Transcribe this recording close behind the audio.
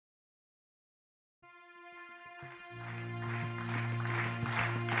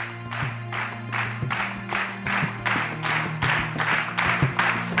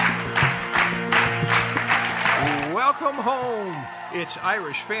Welcome home! It's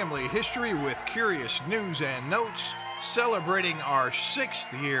Irish Family History with curious news and notes, celebrating our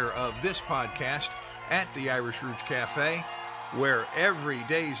 6th year of this podcast at the Irish Roots Cafe, where every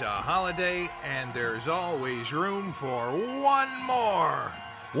day's a holiday and there's always room for one more.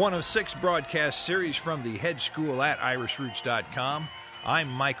 One of 6 broadcast series from the head school at irishroots.com. I'm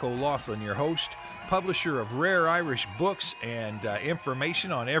Mike OLaughlin, your host, publisher of rare Irish books and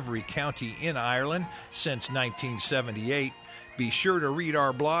information on every county in Ireland since 1978. Be sure to read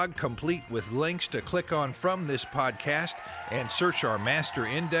our blog, complete with links to click on from this podcast, and search our master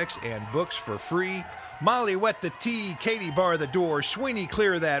index and books for free. Molly, wet the tea, Katie, bar the door, Sweeney,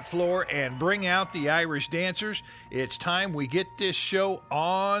 clear that floor, and bring out the Irish dancers. It's time we get this show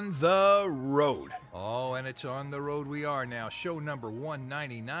on the road. Oh, and it's on the road we are now. Show number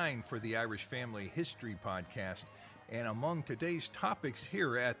 199 for the Irish Family History Podcast. And among today's topics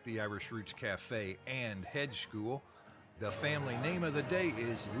here at the Irish Roots Cafe and Head School, the family name of the day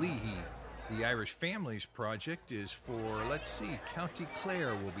is Leahy. The Irish Families Project is for, County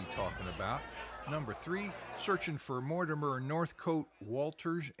Clare we'll be talking about. Number 3, searching for Mortimer, Northcote,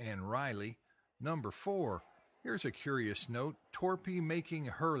 Walters, and Riley. Number 4, here's a curious note, Torpey making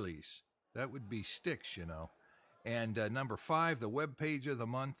Hurleys. That would be sticks, you know. And number 5, the web page of the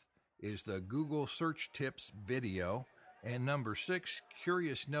month is the Google Search Tips video. And number 6,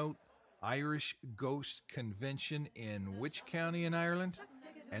 curious note, Irish Ghost Convention in which county in Ireland?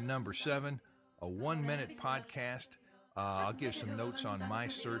 And number 7, a 1-minute podcast. I'll give some notes on my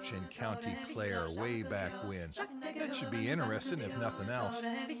search in County Clare way back when. That should be interesting if nothing else.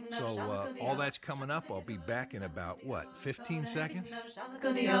 So all that's coming up. I'll be back in about, 15 seconds?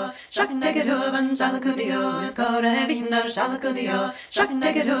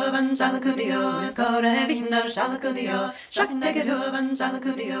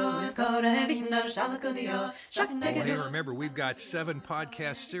 Hey, remember, we've got 7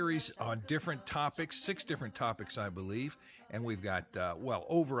 podcast series on different topics, 6 different topics, I believe. And we've got,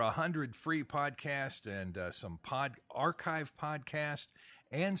 over 100 free podcasts and some archive podcasts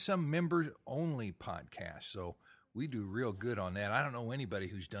and some members-only podcasts. So we do real good on that. I don't know anybody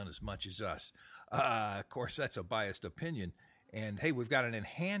who's done as much as us. Of course, that's a biased opinion. And, hey, we've got an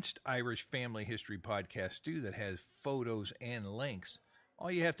enhanced Irish Family History podcast, too, that has photos and links.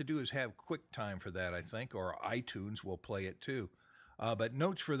 All you have to do is have QuickTime for that, I think, or iTunes will play it, too. But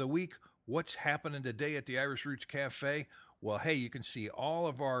notes for the week. What's happening today at the Irish Roots Cafe? Well, hey, you can see all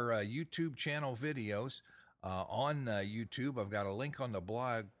of our YouTube channel videos on YouTube. I've got a link on the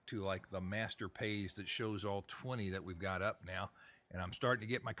blog to the master page that shows all 20 that we've got up now. And I'm starting to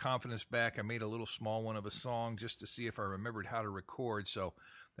get my confidence back. I made a little small one of a song just to see if I remembered how to record. So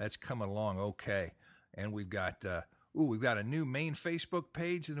that's coming along okay. And we've got we've got a new main Facebook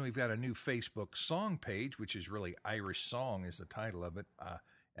page, and then we've got a new Facebook song page, which is really Irish Song is the title of it.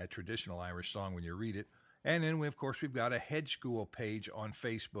 A traditional Irish song when you read it. And then, we've got a head school page on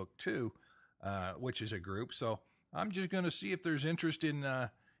Facebook, too, which is a group. So I'm just going to see if there's interest in the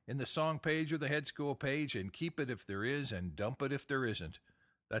song page or the head school page, and keep it if there is and dump it if there isn't.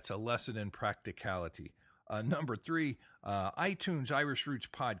 That's a lesson in practicality. Number 3, iTunes Irish Roots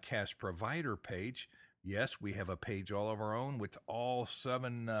Podcast Provider page. Yes, we have a page all of our own with all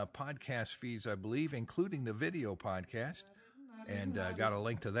 7 podcast feeds, I believe, including the video podcast. And got a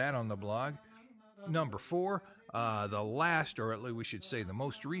link to that on the blog. Number 4, the last, or at least we should say the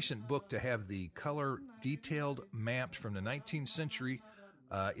most recent book to have the color detailed maps from the 19th century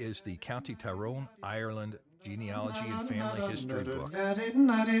is the County Tyrone, Ireland Genealogy and Family History book.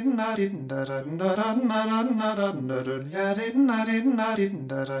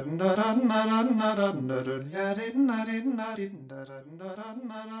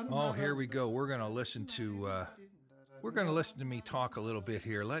 Oh, here we go. We're going to listen to me talk a little bit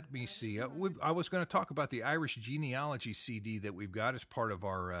here. Let me see. I was going to talk about the Irish Genealogy CD that we've got as part of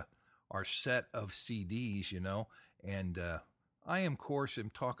our set of CDs, And I, of course, am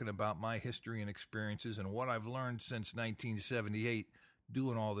talking about my history and experiences and what I've learned since 1978,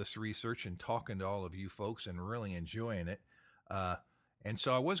 doing all this research and talking to all of you folks and really enjoying it. And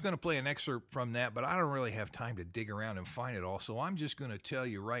so I was going to play an excerpt from that, but I don't really have time to dig around and find it all. So I'm just going to tell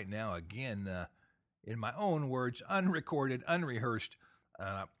you right now, again, in my own words, unrecorded, unrehearsed,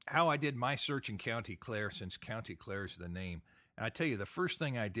 how I did my search in County Clare, since County Clare is the name. And I tell you, the first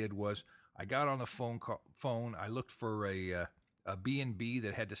thing I did was I got on the phone. I looked for a B&B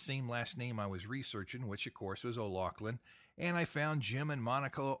that had the same last name I was researching, which, of course, was OLaughlin. And I found Jim and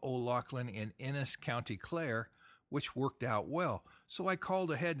Monica O'Loughlin in Ennis, County Clare, which worked out well. So I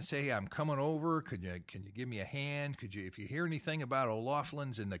called ahead and say, hey, I'm coming over. Can you give me a hand? If you hear anything about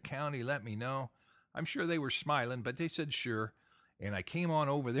O'Loughlin's in the county, let me know. I'm sure they were smiling, but they said sure. And I came on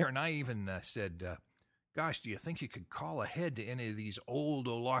over there, and I even said, gosh, do you think you could call ahead to any of these old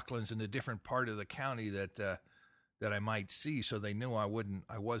OLaughlins in a different part of the county that I might see, so they knew I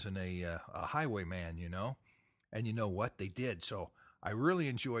wasn't a highwayman, you know? And you know what? They did. So I really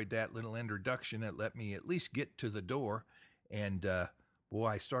enjoyed that little introduction. It let me at least get to the door. And, boy,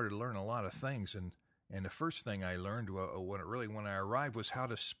 I started to learn a lot of things. And the first thing I learned when I arrived was how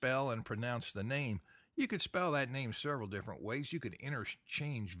to spell and pronounce the name. You could spell that name several different ways. You could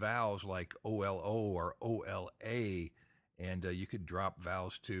interchange vowels like OLO or OLA, and you could drop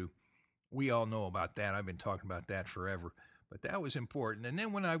vowels too. We all know about that. I've been talking about that forever. But that was important. And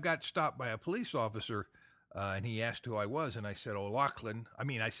then when I got stopped by a police officer, and he asked who I was, and I said OLaughlin.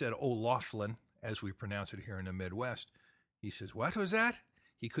 I said OLaughlin, as we pronounce it here in the Midwest. He says, "What was that?"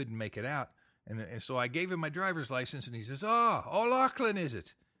 He couldn't make it out. And so I gave him my driver's license, and he says, "Oh, OLaughlin, is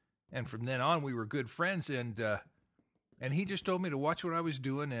it?" And from then on, we were good friends, and he just told me to watch what I was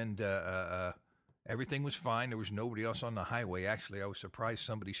doing, and everything was fine. There was nobody else on the highway. Actually, I was surprised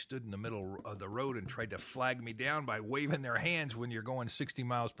somebody stood in the middle of the road and tried to flag me down by waving their hands when you're going 60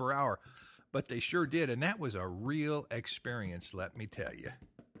 miles per hour. But they sure did, and that was a real experience, let me tell you.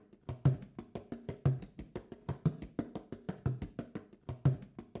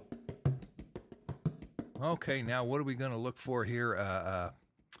 Okay, now what are we going to look for here?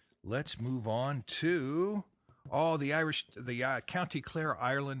 Let's move on to the County Clare,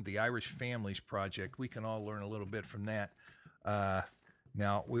 Ireland, the Irish Families Project. We can all learn a little bit from that.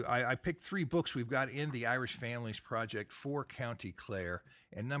 Now, I picked 3 books we've got in the Irish Families Project for County Clare.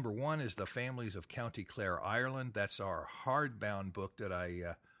 And number 1 is The Families of County Clare, Ireland. That's our hardbound book that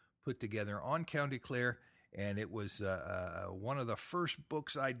I put together on County Clare. And it was one of the first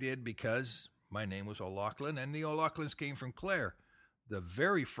books I did because my name was OLaughlin, and the OLaughlins came from Clare. The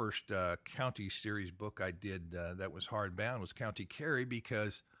very first county series book I did that was hardbound was County Kerry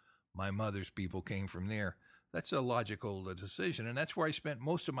because my mother's people came from there. That's a logical decision, and that's where I spent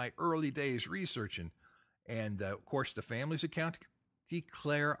most of my early days researching. And, of course, the Families of County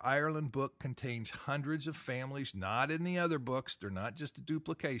Clare, Ireland book contains hundreds of families, not in the other books. They're not just a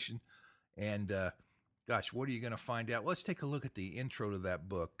duplication. And, gosh, what are you going to find out? Let's take a look at the intro to that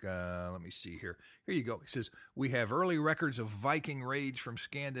book. Let me see here. Here you go. It says, "We have early records of Viking raids from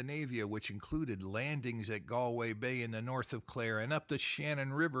Scandinavia, which included landings at Galway Bay in the north of Clare and up the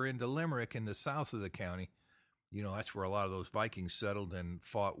Shannon River into Limerick in the south of the county." You know, that's where a lot of those Vikings settled and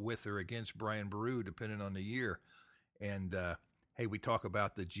fought with or against Brian Boru, depending on the year. And, hey, we talk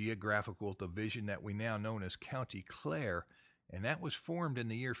about the geographical division that we now know as County Clare, and that was formed in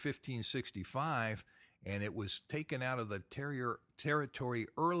the year 1565, and it was taken out of the territory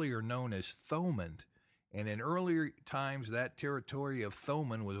earlier known as Thomond. And in earlier times, that territory of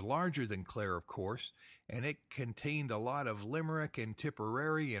Thomond was larger than Clare, of course, and it contained a lot of Limerick and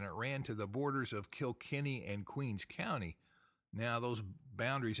Tipperary, and it ran to the borders of Kilkenny and Queens County. Now, those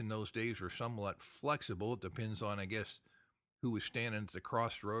boundaries in those days were somewhat flexible. It depends on, I guess, who was standing at the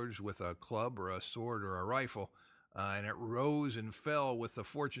crossroads with a club or a sword or a rifle. And it rose and fell with the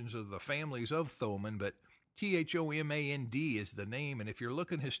fortunes of the families of Thomond, but Thomand is the name, and if you're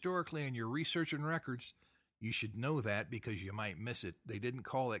looking historically in your research and records, you should know that because you might miss it. They didn't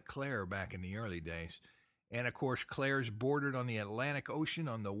call it Clare back in the early days. And, of course, Clare's bordered on the Atlantic Ocean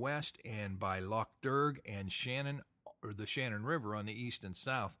on the west and by Lough Derg and the Shannon River on the east and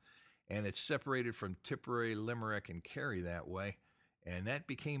south, and it's separated from Tipperary, Limerick, and Kerry that way. And that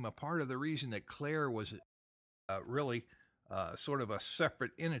became a part of the reason that Clare was really sort of a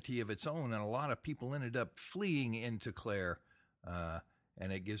separate entity of its own, and a lot of people ended up fleeing into Clare,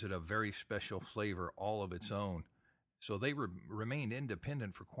 and it gives it a very special flavor all of its own. So they remained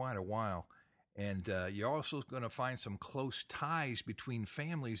independent for quite a while, and you're also going to find some close ties between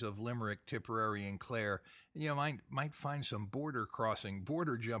families of Limerick, Tipperary, and Clare. And you might find some border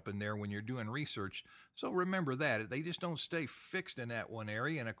jumping there when you're doing research. So remember that. They just don't stay fixed in that one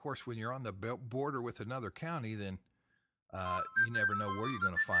area. And, of course, when you're on the border with another county, then you never know where you're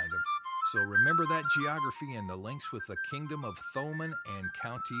going to find them. So remember that geography and the links with the Kingdom of Thomond and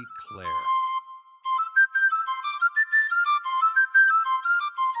County Clare.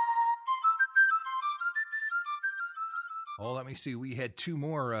 Oh, let me see. We had 2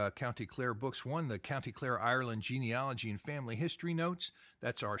 more County Clare books. One, the County Clare, Ireland Genealogy and Family History Notes.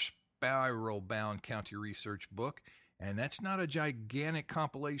 That's our spiral-bound county research book. And that's not a gigantic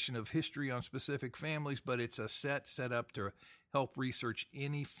compilation of history on specific families, but it's a set up to help research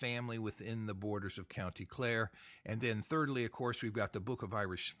any family within the borders of County Clare. And then thirdly, of course, we've got the Book of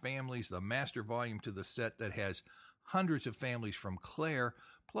Irish Families, the master volume to the set that has hundreds of families from Clare,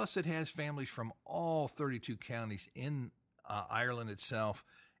 Plus, it has families from all 32 counties in Ireland itself,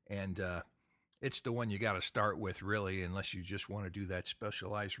 and it's the one you got to start with, really, unless you just want to do that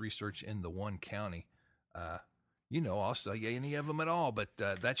specialized research in the one county. I'll sell you any of them at all, but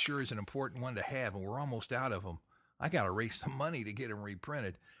that sure is an important one to have, and we're almost out of them. I got to raise some money to get them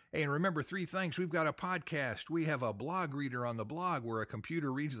reprinted. Hey, and remember 3 things. We've got a podcast. We have a blog reader on the blog where a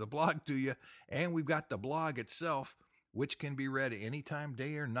computer reads the blog to you, and we've got the blog itself, which can be read anytime,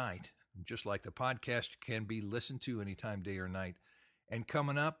 day or night, just like the podcast can be listened to anytime, day or night. And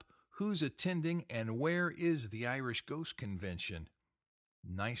coming up, who's attending and where is the Irish Ghost Convention?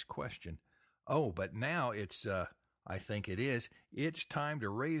 Nice question. Oh, but now I think it's time to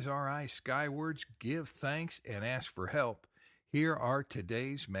raise our eyes skywards, give thanks, and ask for help. Here are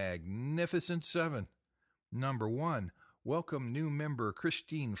today's magnificent 7. Number 1, welcome new member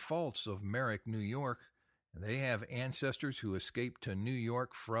Christine Faltz of Merrick, New York. They have ancestors who escaped to New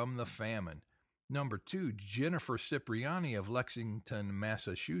York from the famine. Number 2, Jennifer Cipriani of Lexington,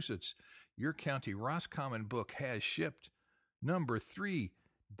 Massachusetts. Your county Roscommon book has shipped. Number 3,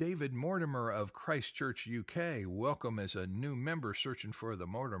 David Mortimer of Christchurch, UK. Welcome as a new member searching for the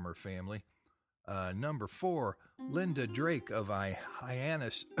Mortimer family. Number 4, Linda Drake of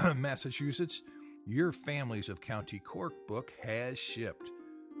Hyannis, Massachusetts. Your Families of County Cork book has shipped.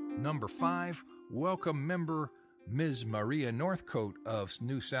 Number 5, welcome member Ms. Maria Northcote of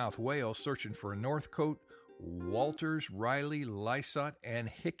New South Wales, searching for Northcote, Walters, Riley, Lysott, and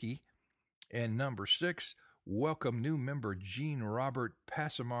Hickey. And number 6, welcome new member Jean Robert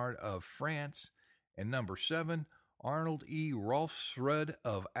Passamard of France. And number 7, Arnold E. Rolfsrud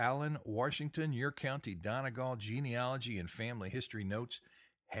of Allen, Washington. Your county Donegal Genealogy and Family History Notes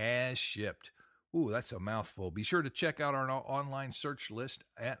has shipped. Ooh, that's a mouthful. Be sure to check out our online search list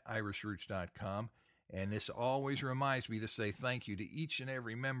at irishroots.com. And this always reminds me to say thank you to each and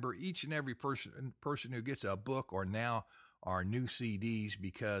every member, each and every person who gets a book or now our new CDs,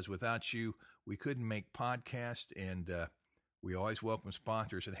 because without you, we couldn't make podcasts, and we always welcome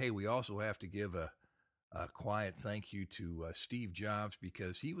sponsors. And, hey, we also have to give a quiet thank you to Steve Jobs,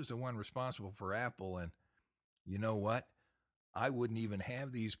 because he was the one responsible for Apple. And you know what? I wouldn't even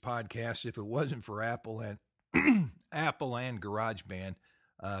have these podcasts if it wasn't for Apple and Apple and GarageBand,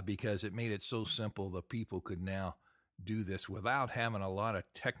 because it made it so simple the people could now do this without having a lot of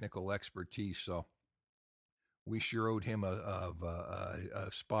technical expertise. So we sure owed him a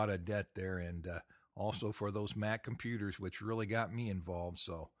spot of debt there, and also for those Mac computers, which really got me involved.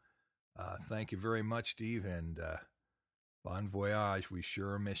 So thank you very much, Steve, and bon voyage. We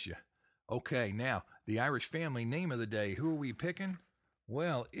sure miss you. Okay, now, the Irish family name of the day. Who are we picking?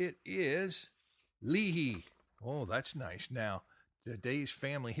 Well, it is Leahy. Oh, that's nice. Now, today's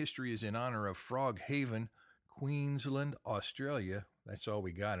family history is in honor of Frog Haven, Queensland, Australia. That's all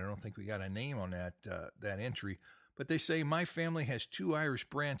we got. I don't think we got a name on that entry. But they say my family has 2 Irish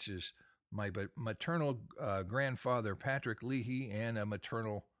branches. My maternal grandfather, Patrick Leahy, and a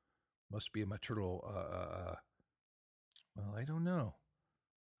maternal, well, I don't know.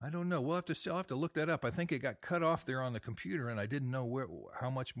 I'll have to look that up. I think it got cut off there on the computer, and I didn't know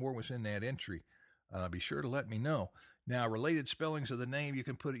how much more was in that entry. Be sure to let me know. Now, related spellings of the name, you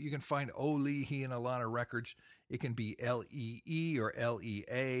can find Leahy in a lot of records. It can be Lee or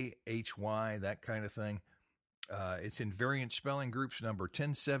Leahy, that kind of thing. It's in variant spelling groups number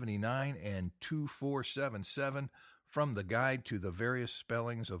 1079 and 2477 from the Guide to the Various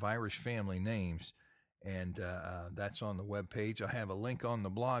Spellings of Irish Family Names. And that's on the webpage. I have a link on the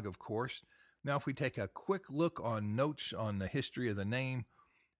blog, of course. Now, if we take a quick look on notes on the history of the name,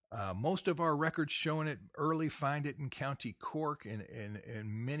 most of our records showing it early find it in County Cork in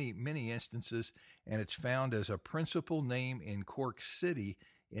many instances, and it's found as a principal name in Cork City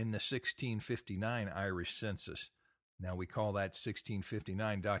in the 1659 Irish census. Now, we call that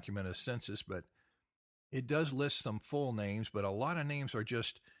 1659 document a census, but it does list some full names, but a lot of names are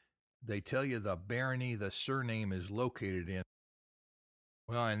just, they tell you the barony the surname is located in.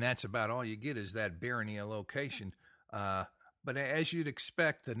 Well, and that's about all you get is that barony location. But as you'd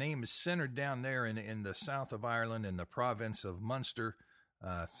expect, the name is centered down there in the south of Ireland, in the province of Munster,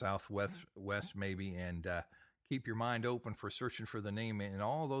 southwest maybe, and keep your mind open for searching for the name in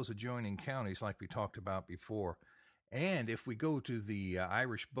all those adjoining counties like we talked about before. And if we go to the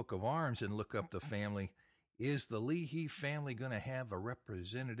Irish Book of Arms and look up the family, is the Leahy family going to have a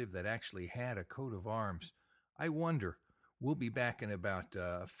representative that actually had a coat of arms? I wonder. We'll be back in about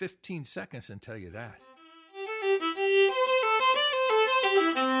 15 seconds and tell you that.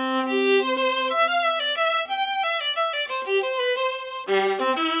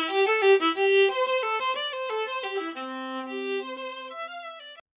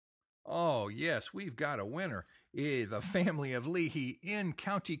 yes, we've got a winner. The family of Leahy in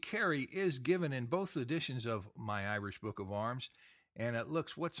County Kerry is given in both editions of My Irish Book of Arms. And it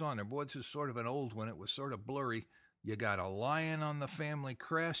looks, what's on there? Boy, this is sort of an old one. It was sort of blurry. You got a lion on the family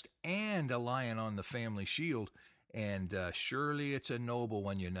crest and a lion on the family shield. And surely it's a noble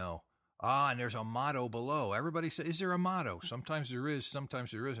one, you know. And there's a motto below. Everybody says, is there a motto? Sometimes there is,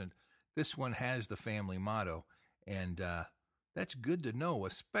 sometimes there isn't. This one has the family motto. And that's good to know,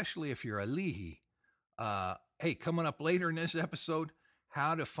 especially if you're a Leahy. Hey, coming up later in this episode,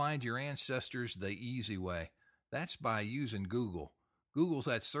 how to find your ancestors the easy way. That's by using Google. Google's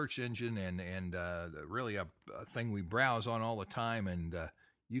that search engine and really a thing we browse on all the time, and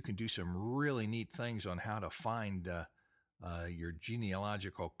you can do some really neat things on how to find your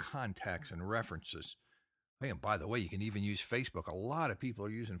genealogical contacts and references. Hey, and by the way, you can even use Facebook. A lot of people are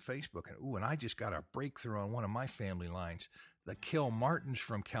using Facebook. And I just got a breakthrough on one of my family lines, the Kilmartins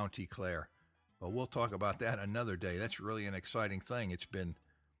from County Clare. But we'll talk about that another day. That's really an exciting thing. It's been,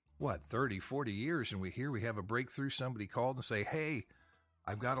 30, 40 years, and we have a breakthrough. Somebody called and say, hey,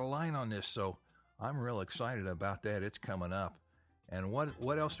 I've got a line on this, so I'm real excited about that. It's coming up. And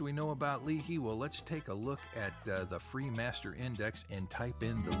what else do we know about Leahy? Well, let's take a look at the Free Master Index and type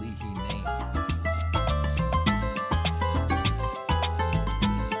in the Leahy name.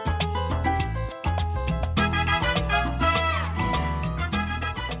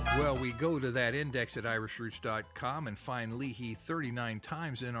 Well, we go to that index at irishroots.com and find Leahy 39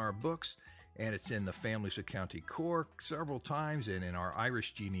 times in our books, and it's in the Families of County Cork several times, and in our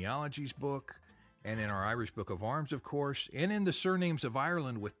Irish Genealogies book, and in our Irish Book of Arms, of course, and in the Surnames of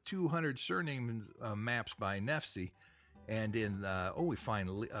Ireland with 200 surname maps by Nefsey. And in, we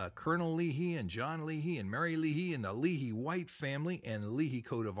find Colonel Leahy and John Leahy and Mary Leahy and the Leahy White family and the Leahy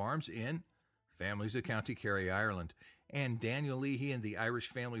coat of arms in Families of County Kerry, Ireland. And Daniel Leahy and the Irish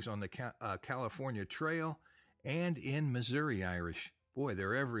families on the California Trail, and in Missouri Irish. Boy,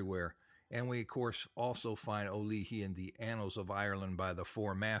 they're everywhere. And we, of course, also find Leahy in the Annals of Ireland by the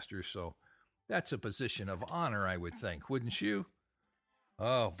Four Masters, so that's a position of honor, I would think, wouldn't you?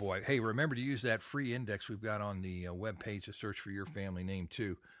 Oh, boy. Hey, remember to use that free index we've got on the webpage to search for your family name,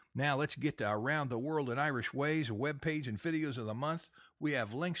 too. Now, let's get to Around the World in Irish Ways, a webpage and videos of the month. We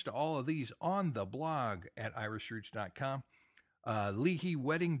have links to all of these on the blog at irishroots.com. Leahy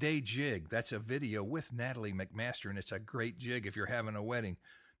Wedding Day Jig. That's a video with Natalie McMaster, and it's a great jig if you're having a wedding.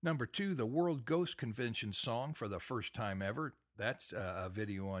 Number 2, the World Ghost Convention song for the first time ever. That's a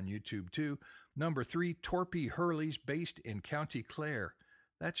video on YouTube, too. Number 3, Torpey Hurleys, based in County Clare.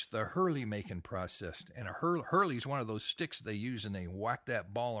 That's the Hurley making process. And a Hurley's one of those sticks they use, and they whack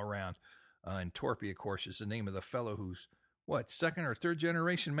that ball around. And Torpey, of course, is the name of the fellow who's, second or third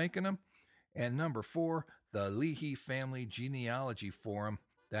generation making them? And number 4, the Leahy Family Genealogy Forum.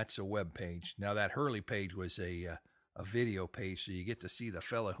 That's a web page. Now, that Hurley page was a video page, so you get to see the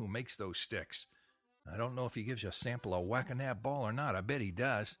fella who makes those sticks. I don't know if he gives you a sample of whacking that ball or not. I bet he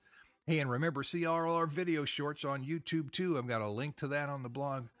does. Hey, and remember, see all our video shorts on YouTube, too. I've got a link to that on the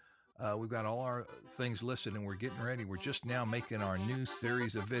blog. We've got all our things listed, and we're getting ready. We're just now making our new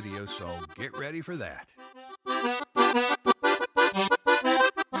series of videos, so get ready for that.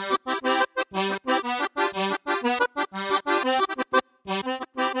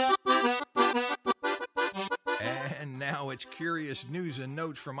 And now it's Curious News and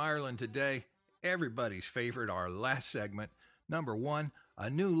Notes from Ireland today. Everybody's favorite, our last segment. Number 1, a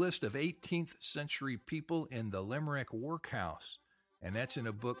new list of 18th century people in the Limerick workhouse. And that's in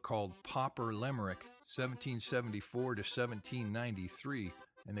a book called Pauper Limerick, 1774 to 1793.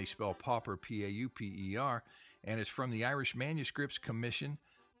 And they spell pauper, P-A-U-P-E-R. And it's from the Irish Manuscripts Commission.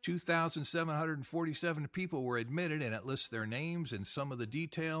 2,747 people were admitted, and it lists their names and some of the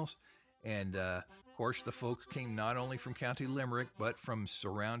details. And, of course, the folks came not only from County Limerick, but from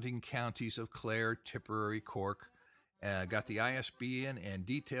surrounding counties of Clare, Tipperary, Cork. Got the ISBN and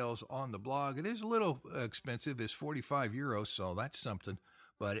details on the blog. It is a little expensive. It's €45, so that's something.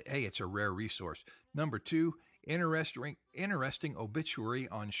 But, hey, it's a rare resource. Number 2, interesting obituary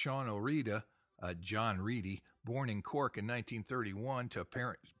on Sean O'Reida, John Reedy, born in Cork in 1931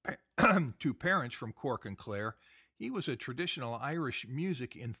 to parents from Cork and Clare. He was a traditional Irish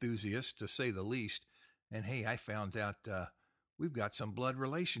music enthusiast, to say the least. And, hey, I found out we've got some blood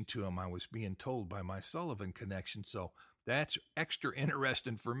relation to him, I was being told by my Sullivan connection, so that's extra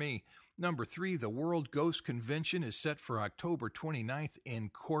interesting for me. Number 3, the World Ghost Convention is set for October 29th in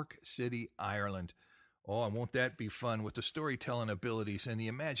Cork City, Ireland. Oh, and won't that be fun with the storytelling abilities and the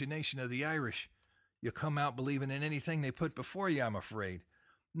imagination of the Irish? You come out believing in anything they put before you, I'm afraid.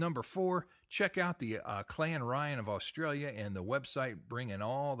 Number 4, check out the Clan Ryan of Australia and the website bringing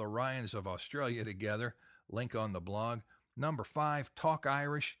all the Ryans of Australia together. Link on the blog. Number 5, Talk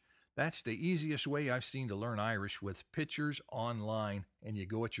Irish. That's the easiest way I've seen to learn Irish, with pictures online, and you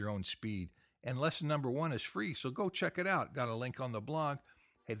go at your own speed. And lesson number 1 is free, so go check it out. Got a link on the blog.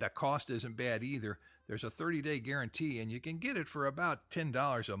 Hey, the cost isn't bad either. There's a 30-day guarantee, and you can get it for about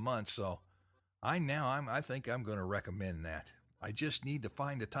 $10 a month. So I think I'm going to recommend that. I just need to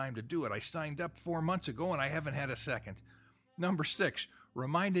find the time to do it. I signed up 4 months ago, and I haven't had a second. Number 6,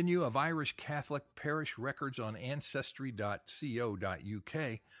 reminding you of Irish Catholic parish records on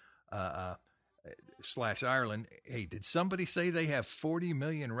ancestry.co.uk /Ireland. Hey, did somebody say they have 40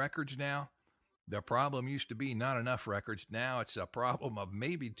 million records now? The problem used to be not enough records. Now it's a problem of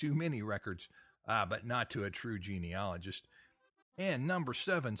maybe too many records, but not to a true genealogist. And number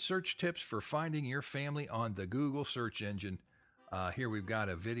 7, search tips for finding your family on the Google search engine. Here we've got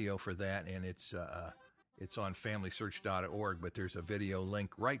a video for that, and it's on familysearch.org, but there's a video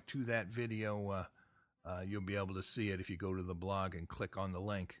link right to that video. You'll be able to see it if you go to the blog and click on the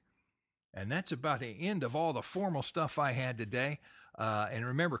link. And that's about the end of all the formal stuff I had today. And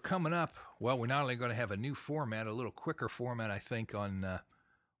remember, coming up, well, we're not only going to have a new format, a little quicker format, I think, on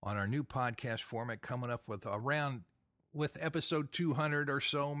our new podcast format, coming up with episode 200 or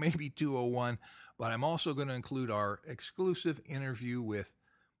so, maybe 201. But I'm also going to include our exclusive interview with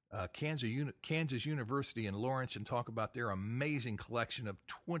Kansas University in Lawrence and talk about their amazing collection of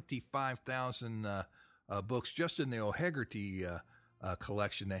 25,000 books just in the O'Hegarty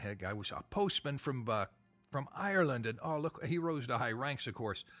collection they had. I was a postman from Ireland, and oh, look, he rose to high ranks, of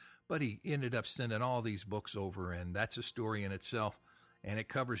course, but he ended up sending all these books over, and that's a story in itself, and it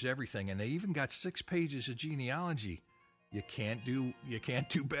covers everything. And they even got 6 pages of genealogy. You can't do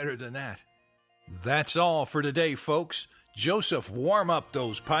better than that. That's all for today, folks. Joseph, warm up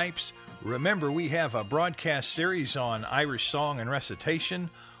those pipes. Remember, we have a broadcast series on Irish song and recitation,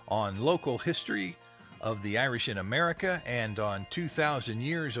 on local history of the Irish in America, and on 2,000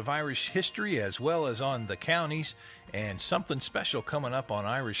 years of Irish history, as well as on the counties, and something special coming up on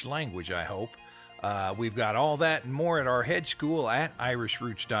Irish language, I hope. We've got all that and more at our head school at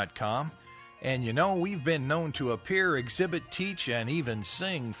irishroots.com. And you know, we've been known to appear, exhibit, teach, and even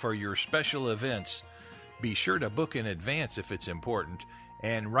sing for your special events. Be sure to book in advance if it's important,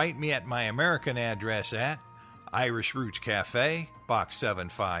 and write me at my American address at Irish Roots Cafe, Box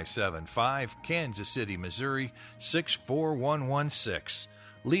 7575, Kansas City, Missouri, 64116.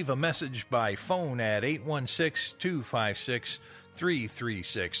 Leave a message by phone at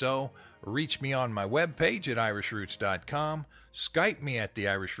 816-256-3360. Reach me on my webpage at irishroots.com. Skype me at the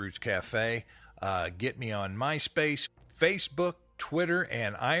Irish Roots Cafe. Get me on MySpace, Facebook, Twitter,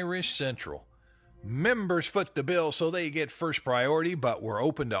 and Irish Central. Members foot the bill so they get first priority, but we're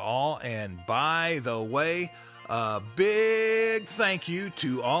open to all. And by the way, a big thank you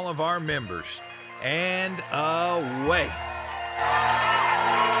to all of our members. And away.